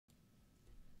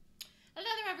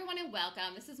everyone, and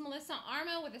welcome. This is Melissa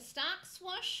Armo with a Stock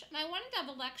Swoosh, and I wanted to have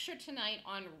a lecture tonight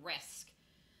on risk.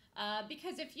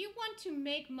 Because if you want to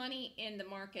make money in the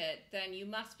market, then you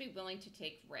must be willing to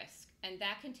take risk, and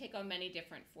that can take on many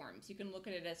different forms. You can look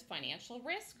at it as financial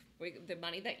risk, the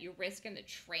money that you risk in the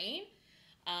trade,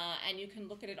 and you can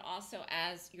look at it also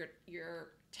as your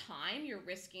time. You're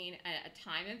risking a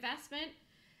time investment,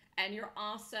 and you're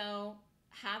also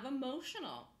have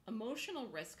emotional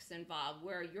risks involved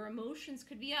where your emotions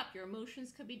could be up, your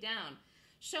emotions could be down.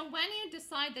 So when you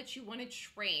decide that you want to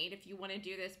trade, if you want to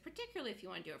do this, particularly if you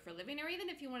want to do it for a living or even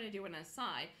if you want to do it on the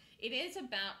side, it is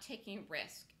about taking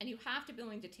risk, and you have to be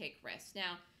willing to take risks.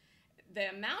 Now,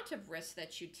 the amount of risk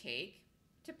that you take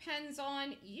depends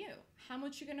on you, how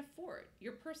much you can afford,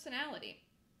 your personality.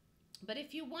 But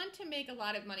if you want to make a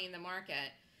lot of money in the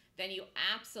market, then you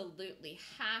absolutely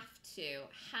have to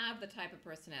have the type of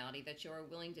personality that you are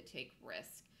willing to take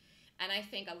risk. And I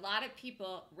think a lot of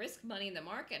people risk money in the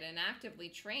market and actively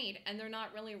trade, and they're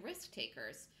not really risk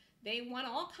takers. They want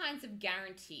all kinds of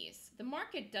guarantees. The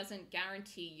market doesn't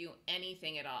guarantee you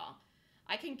anything at all.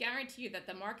 I can guarantee you that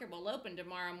the market will open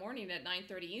tomorrow morning at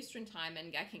 9:30 Eastern time,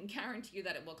 and I can guarantee you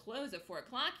that it will close at 4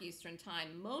 o'clock Eastern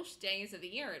time. Most days of the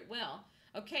year it will.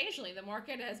 Occasionally the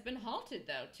market has been halted,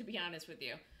 though, to be honest with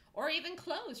you, or even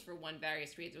closed for one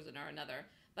various reason or another.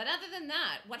 But other than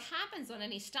that, what happens on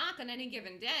any stock on any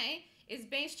given day is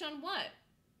based on what?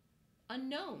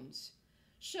 Unknowns.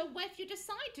 So if you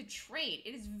decide to trade,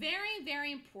 it is very,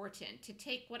 very important to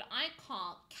take what I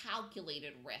call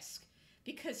calculated risk,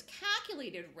 because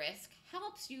calculated risk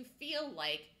helps you feel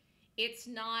like it's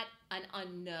not an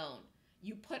unknown.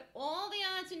 You put all the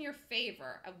odds in your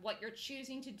favor of what you're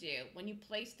choosing to do when you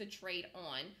place the trade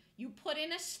on. You put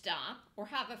in a stop or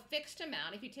have a fixed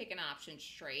amount if you take an options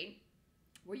trade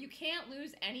where you can't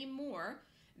lose any more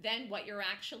than what you're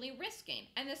actually risking.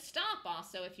 And the stop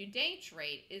also, if you day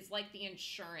trade, is like the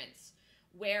insurance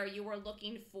where you are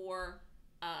looking for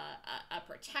a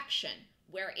protection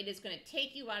where it is going to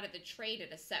take you out of the trade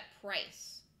at a set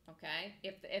price, okay,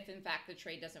 if in fact the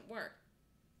trade doesn't work.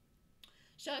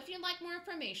 So if you'd like more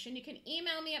information, you can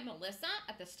email me at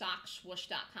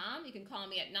melissa@thestockswoosh.com. You can call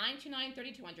me at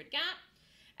 929-3200-GAP.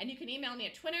 And you can email me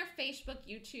at Twitter, Facebook,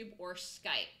 YouTube, or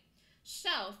Skype.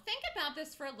 So think about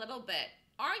this for a little bit.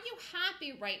 Are you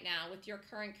happy right now with your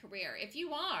current career? If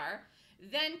you are,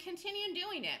 then continue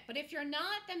doing it. But if you're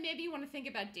not, then maybe you want to think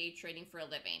about day trading for a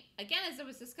living. Again, as I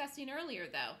was discussing earlier,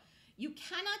 though, you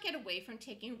cannot get away from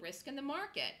taking risk in the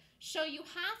market. So you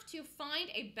have to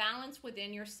find a balance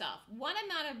within yourself. What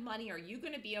amount of money are you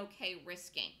going to be okay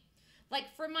risking? Like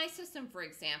for my system, for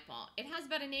example, it has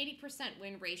about an 80%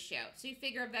 win ratio. So you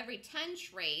figure of every 10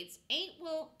 trades, 8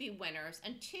 will be winners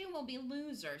and 2 will be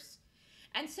losers.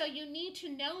 And so you need to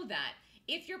know that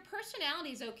if your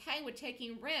personality is okay with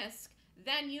taking risk,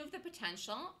 then you have the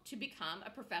potential to become a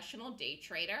professional day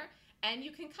trader, and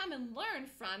you can come and learn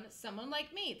from someone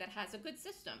like me that has a good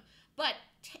system. But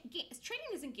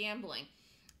trading isn't gambling.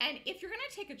 And if you're going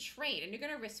to take a trade and you're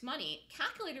going to risk money,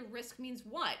 calculated risk means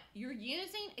what? You're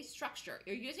using a structure.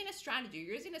 You're using a strategy.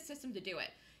 You're using a system to do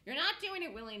it. You're not doing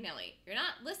it willy-nilly. You're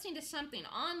not listening to something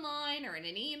online or in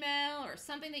an email or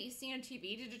something that you see on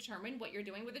TV to determine what you're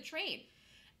doing with a trade.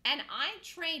 And I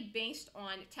trade based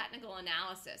on technical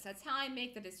analysis. That's how I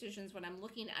make the decisions when I'm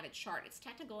looking at a chart. It's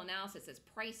technical analysis. It's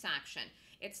price action.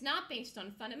 It's not based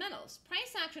on fundamentals.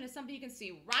 Price action is something you can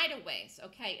see right away. So,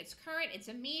 okay, it's current, it's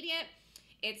immediate,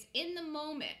 it's in the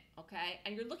moment, okay?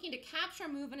 And you're looking to capture a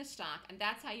move in a stock, and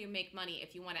that's how you make money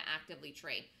if you want to actively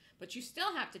trade. But you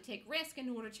still have to take risk in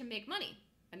order to make money,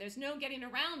 and there's no getting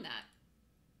around that.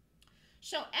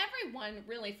 So everyone,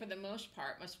 really, for the most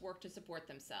part, must work to support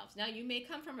themselves. Now, you may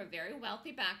come from a very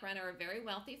wealthy background or a very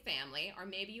wealthy family, or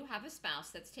maybe you have a spouse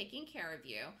that's taking care of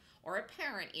you, or a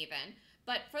parent even.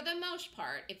 But for the most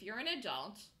part, if you're an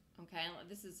adult, okay,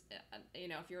 this is,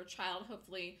 if you're a child,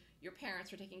 hopefully your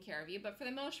parents are taking care of you. But for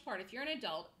the most part, if you're an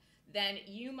adult, then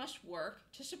you must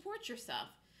work to support yourself.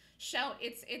 So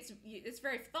it's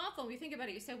very thoughtful when you think about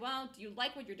it. You say, well, do you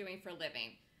like what you're doing for a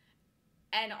living?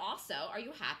 And also, are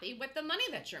you happy with the money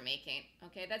that you're making?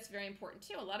 Okay, that's very important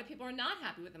too. A lot of people are not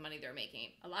happy with the money they're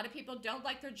making. A lot of people don't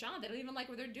like their job. They don't even like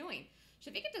what they're doing. So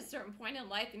if you get to a certain point in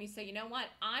life and you say, you know what,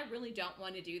 I really don't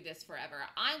want to do this forever.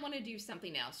 I want to do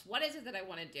something else. What is it that I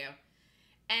want to do?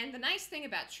 And the nice thing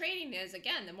about trading is,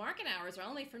 again, the market hours are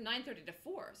only from 9:30 to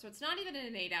 4. So it's not even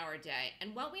an 8-hour day.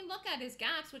 And what we look at is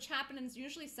gaps, which happen and is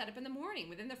usually set up in the morning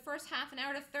within the first half an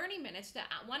hour to 30 minutes to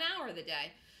 1 hour of the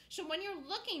day. So when you're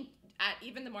looking at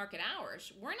even the market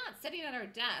hours, we're not sitting at our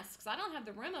desks. I don't have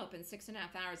the room open 6.5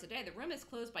 hours a day. The room is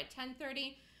closed by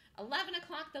 10:30, 11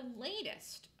 o'clock the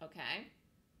latest, okay?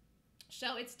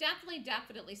 So it's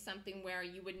definitely something where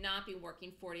you would not be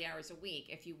working 40 hours a week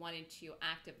if you wanted to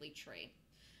actively trade.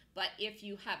 But if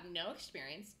you have no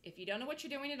experience, if you don't know what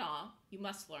you're doing at all, you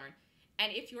must learn.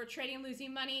 And if you're trading and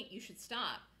losing money, you should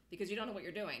stop because you don't know what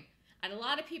you're doing. And a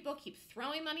lot of people keep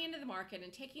throwing money into the market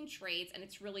and taking trades, and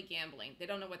it's really gambling. They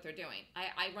don't know what they're doing.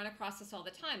 I run across this all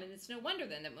the time, and it's no wonder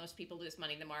then that most people lose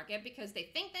money in the market because they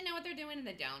think they know what they're doing and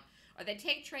they don't, or they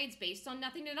take trades based on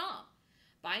nothing at all.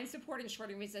 Buying support and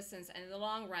shorting resistance, and in the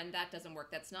long run, that doesn't work.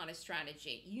 That's not a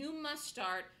strategy. You must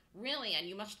start really, and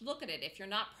you must look at it if you're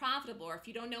not profitable or if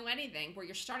you don't know anything, where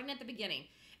you're starting at the beginning,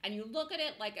 and you look at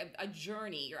it like a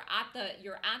journey. You're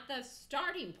at the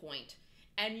starting point,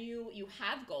 and you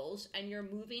have goals, and you're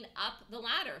moving up the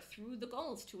ladder through the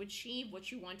goals to achieve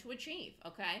what you want to achieve.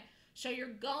 Okay, so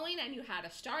you're going, and you had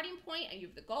a starting point, and you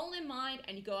have the goal in mind,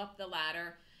 and you go up the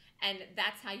ladder, and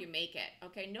that's how you make it.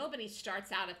 Okay, nobody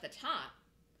starts out at the top.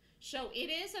 So it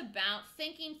is about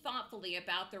thinking thoughtfully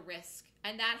about the risk,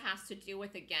 and that has to do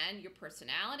with, again, your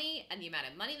personality and the amount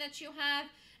of money that you have.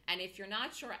 And if you're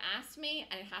not sure, ask me,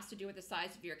 and it has to do with the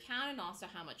size of your account and also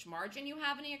how much margin you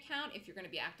have in your account. If you're going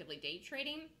to be actively day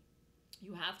trading,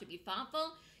 you have to be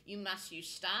thoughtful. You must use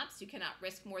stops. You cannot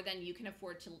risk more than you can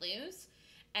afford to lose.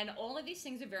 And all of these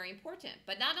things are very important.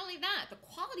 But not only that, the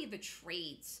quality of the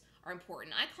trades are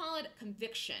important. I call it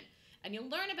conviction. And you'll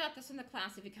learn about this in the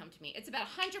class if you come to me. It's about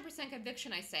 100%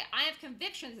 conviction, I say. I have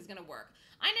conviction this is going to work.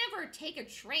 I never take a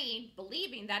trade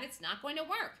believing that it's not going to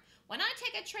work. When I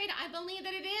take a trade, I believe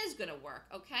that it is going to work,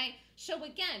 okay? So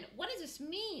again, what does this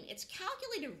mean? It's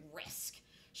calculated risk.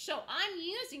 So I'm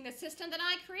using the system that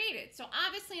I created. So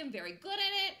obviously I'm very good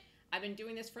at it. I've been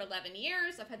doing this for 11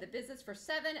 years. I've had the business for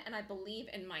 7, and I believe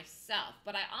in myself.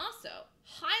 But I also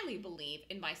highly believe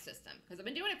in my system because I've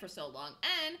been doing it for so long,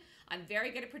 and I'm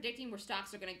very good at predicting where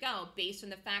stocks are going to go based on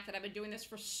the fact that I've been doing this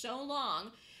for so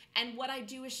long, and what I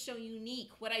do is so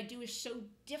unique. What I do is so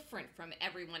different from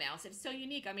everyone else. It's so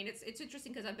unique. I mean, it's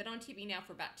interesting because I've been on TV now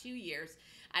for about 2 years,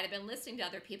 and I've been listening to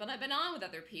other people, and I've been on with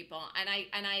other people, and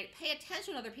I pay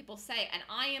attention to what other people say, and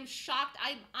I am shocked.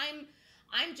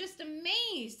 I'm just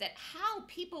amazed at how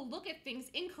people look at things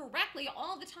incorrectly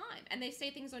all the time. And they say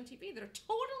things on TV that are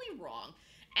totally wrong.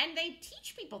 And they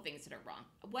teach people things that are wrong.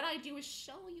 What I do is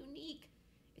so unique.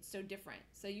 It's so different.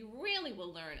 So you really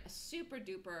will learn a super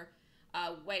duper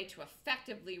way to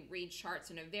effectively read charts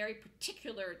in a very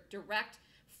particular, direct,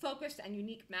 focused, and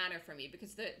unique manner for me.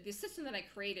 Because the system that I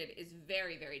created is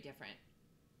very, very different.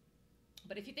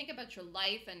 But if you think about your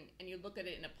life and you look at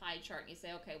it in a pie chart and you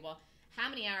say, okay, well, how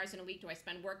many hours in a week do I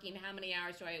spend working? How many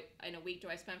hours in a week do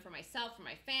I spend for myself, for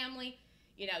my family?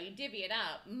 You know, you divvy it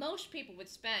up. Most people would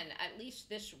spend at least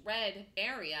this red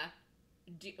area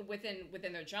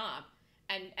within their job.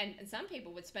 And some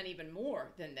people would spend even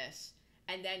more than this.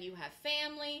 And then you have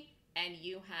family, and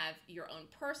you have your own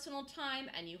personal time,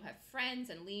 and you have friends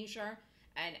and leisure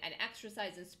and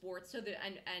exercise and sports. So that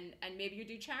and maybe you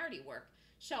do charity work.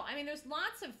 So, I mean, there's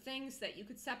lots of things that you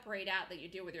could separate out that you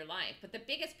do with your life. But the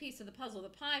biggest piece of the puzzle, the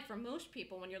pie, for most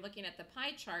people when you're looking at the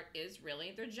pie chart is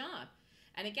really their job.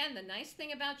 And again, the nice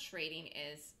thing about trading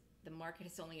is the market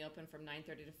is only open from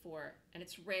 9:30 to 4. And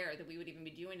it's rare that we would even be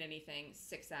doing anything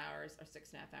 6 hours or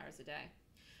 6.5 hours a day.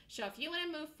 So if you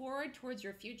want to move forward towards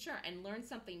your future and learn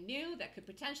something new that could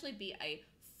potentially be a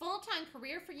full-time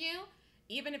career for you,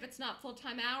 even if it's not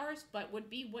full-time hours, but would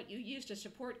be what you use to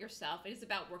support yourself. It is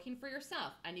about working for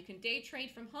yourself. And you can day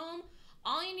trade from home.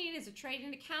 All you need is a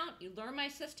trading account. You learn my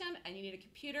system, and you need a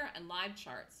computer and live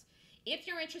charts. If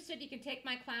you're interested, you can take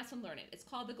my class and learn it. It's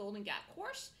called the Golden Gap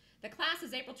course. The class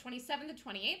is April 27th to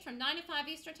 28th from 9 to 5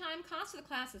 Eastern Time. Cost of the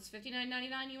class is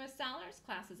 $59.99 US dollars.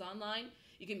 Class is online.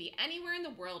 You can be anywhere in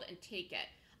the world and take it.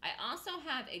 I also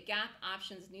have a Gap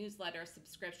Options newsletter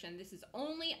subscription. This is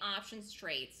only options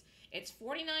trades. It's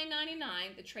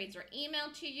 $49.99. The trades are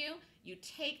emailed to you. You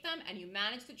take them and you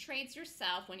manage the trades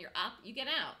yourself. When you're up, you get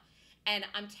out. And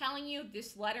I'm telling you,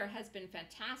 this letter has been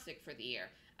fantastic for the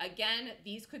year. Again,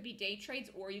 these could be day trades,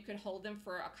 or you could hold them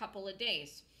for a couple of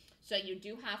days. So you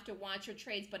do have to watch your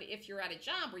trades, but if you're at a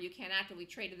job where you can't actively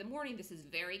trade in the morning, this is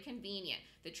very convenient.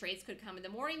 The trades could come in the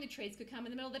morning, the trades could come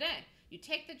in the middle of the day. You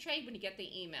take the trade when you get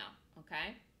the email,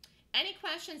 okay? Any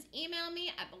questions, email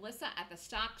me at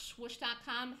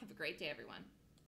melissa@thestockswoosh.com. Have a great day, everyone.